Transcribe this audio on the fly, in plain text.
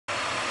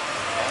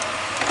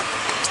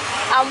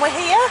And we're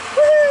here.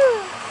 Woo!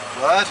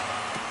 Word.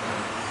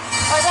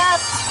 Hi, Dad.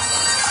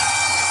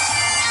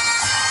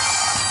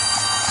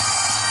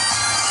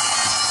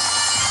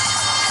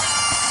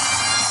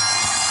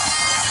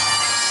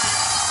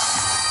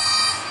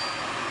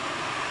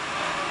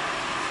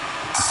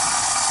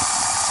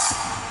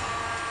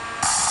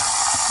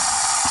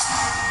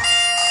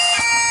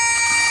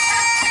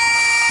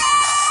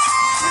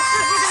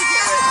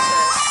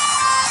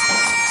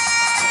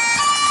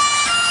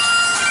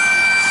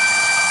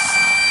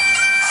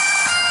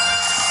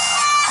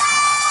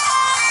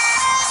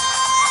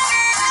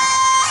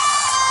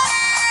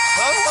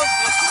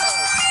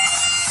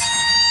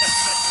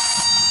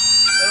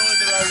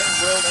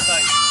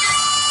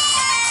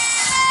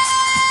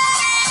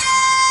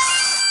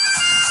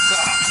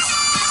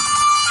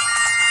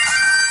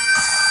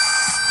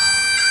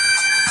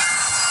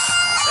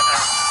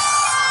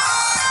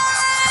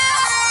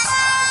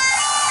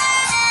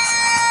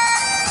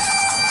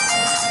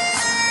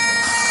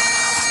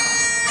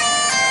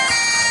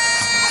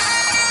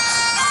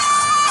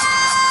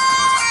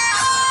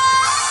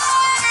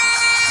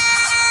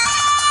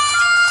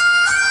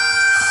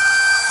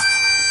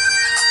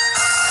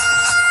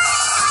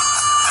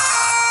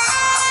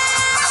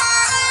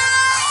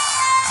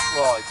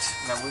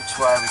 Now which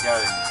way are we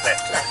going?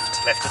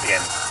 Left. Left at the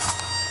end.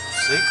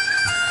 See?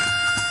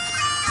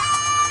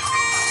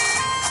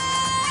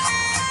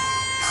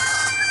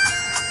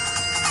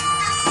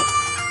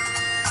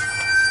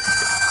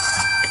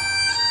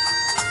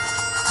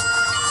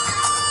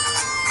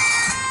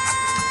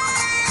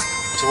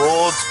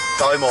 Towards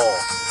Dymore.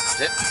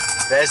 That's it.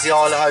 There's the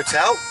Islay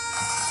Hotel.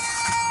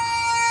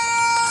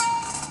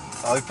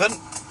 Open.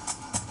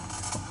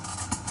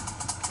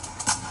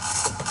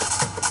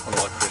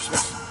 Unlike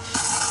Christmas.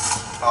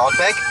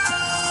 Ardbeg.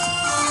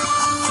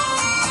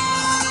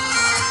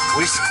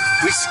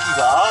 Whiskey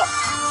bar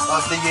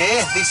of the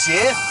year, this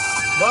year.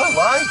 No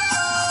way.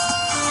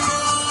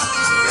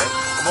 Yeah.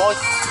 Am I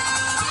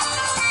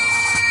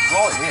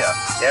right here?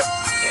 Yep.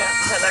 Yeah,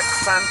 let that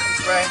fan come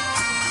through.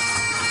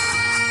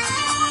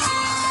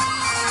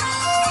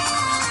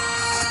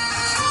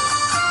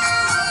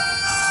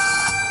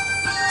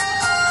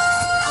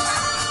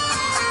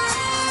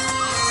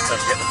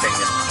 Don't forget the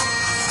finger.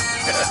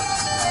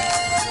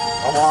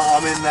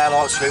 I'm in there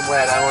like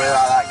swimwear, don't worry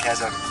about that,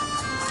 Keza.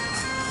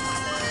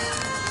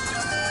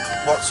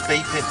 What's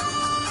beeping?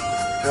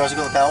 Who hasn't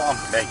got the belt on?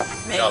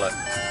 Me. Charlotte.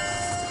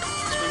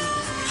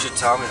 You should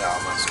tell me that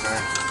on my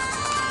screen.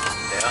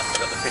 Yeah, I've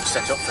got the pitch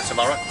set up for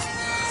tomorrow.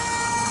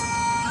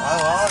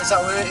 Oh, is that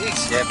where it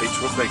is? Yeah, beach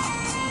rugby.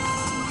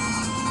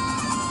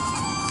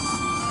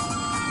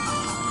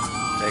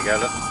 There you go,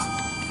 look.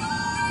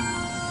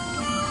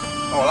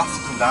 Oh, I'll have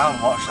to come down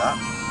and watch that.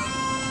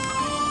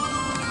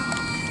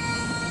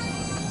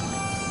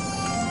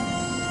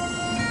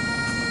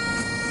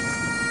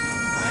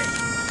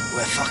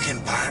 We're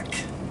fucking back.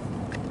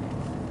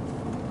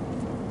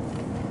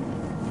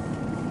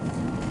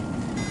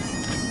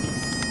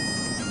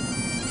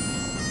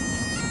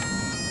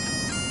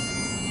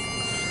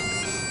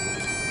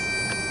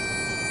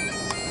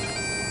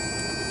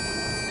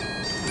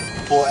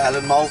 Port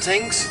Ellen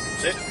Maltings.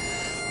 That's it.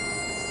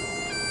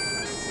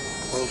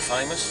 World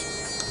famous.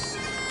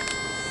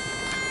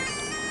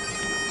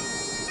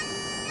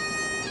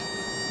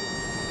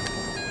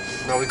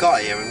 Well, we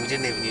got here and we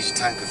didn't even use a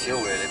tank of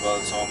fuel really by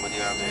the time when you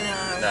had it.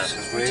 No. No. It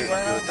was really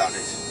good, that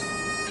is.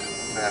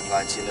 Fair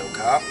play to your little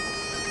car.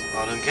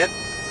 Well done, kid.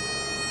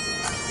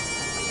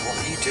 What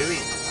are you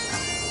doing?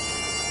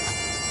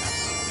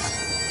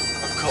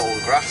 I've cut all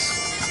the grass.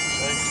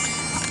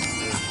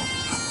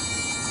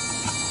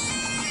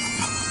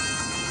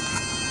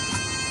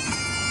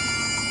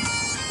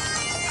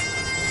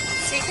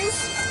 See this?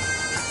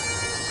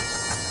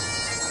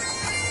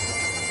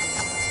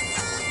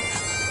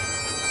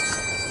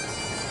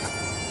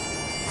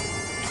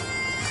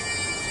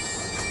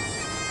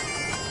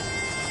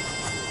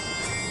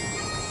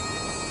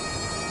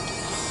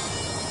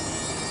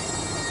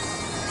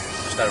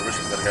 There's no rush,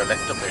 we've got to go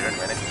left up here in a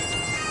minute.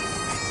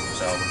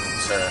 So I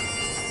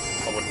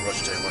wouldn't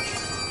rush too much.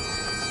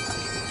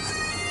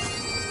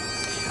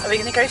 Are we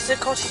going to go to the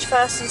cottage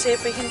first and see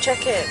if we can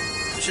check it?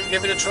 Should we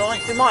give it a try?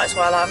 We might as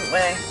well, haven't we?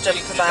 Jump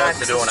You for can bags.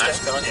 just open the door and and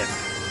ask, stuff. can't you?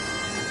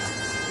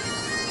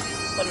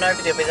 Well,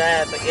 nobody will be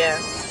there, but yeah.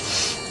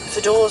 If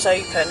the door's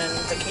open and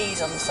the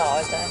key's on the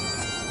side, then.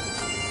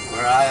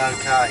 We're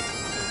A-okay.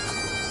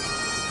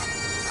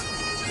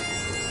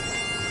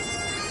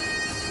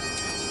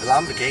 The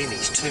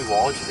Lamborghini's too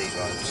wide for these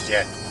roads.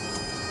 Yeah.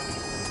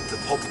 The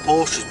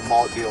Porsches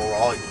might be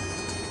alright.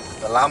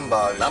 The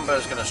Lambo.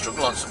 Lambo's going to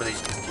struggle on some of these,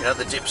 you know,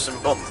 the dips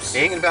and bumps. He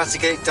ain't going to be able to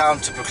get it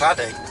down to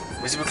Bruichladdich.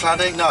 Was it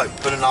Bruichladdich? No,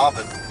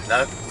 Bunnahabhain.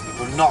 No. You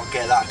will not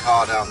get that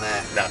car down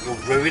there. No. You'll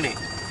ruin it.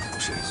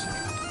 Jeez.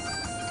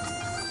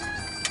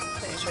 I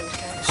think it's really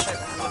going straight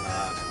round.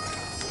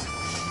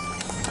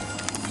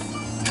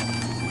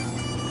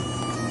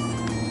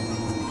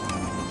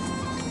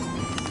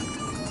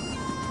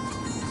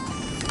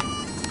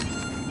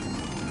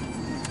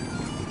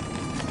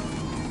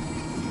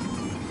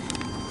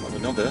 I know.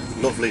 Another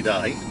lovely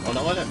day on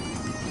Ireland.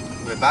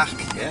 We're back.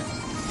 Yeah.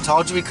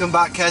 Told you we'd come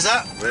back,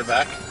 Keza. We're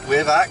back.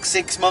 We're back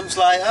 6 months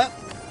later.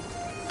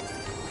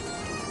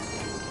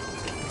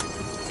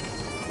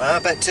 I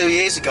bet 2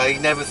 years ago you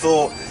never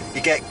thought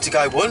you'd get to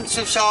go once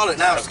with Charlotte.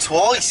 Now it's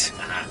twice.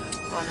 I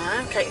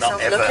know, get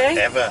Not yourself ever, lucky.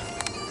 ever.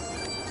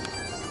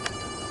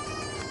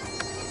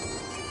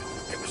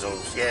 It was all,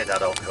 yeah,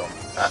 Dad, I'll come.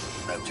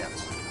 No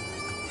chance.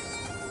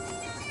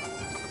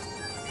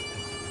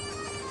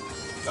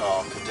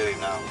 Oh, I could do it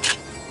now.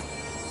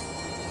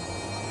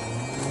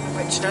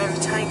 Richard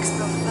overtakes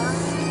them there.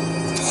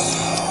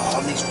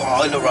 On these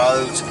Isle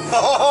roads.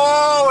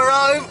 Oh, we're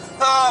home.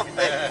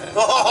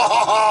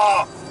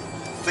 Oh,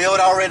 feel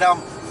the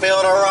rhythm,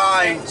 feel the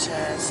rain.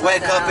 Richard,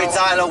 Wake up, it's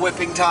Isle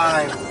whipping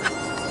time.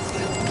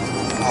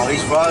 Oh,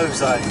 these roads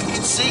though. You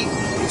can see,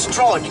 it's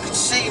dry and you can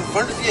see in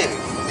front of you.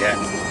 Yeah.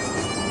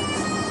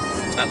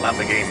 That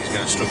Lamborghini's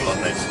going to struggle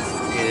on this.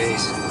 It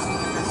is.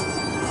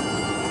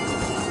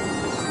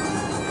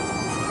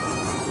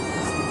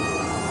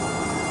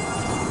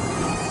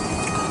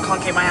 I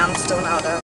can't keep my hands still now though.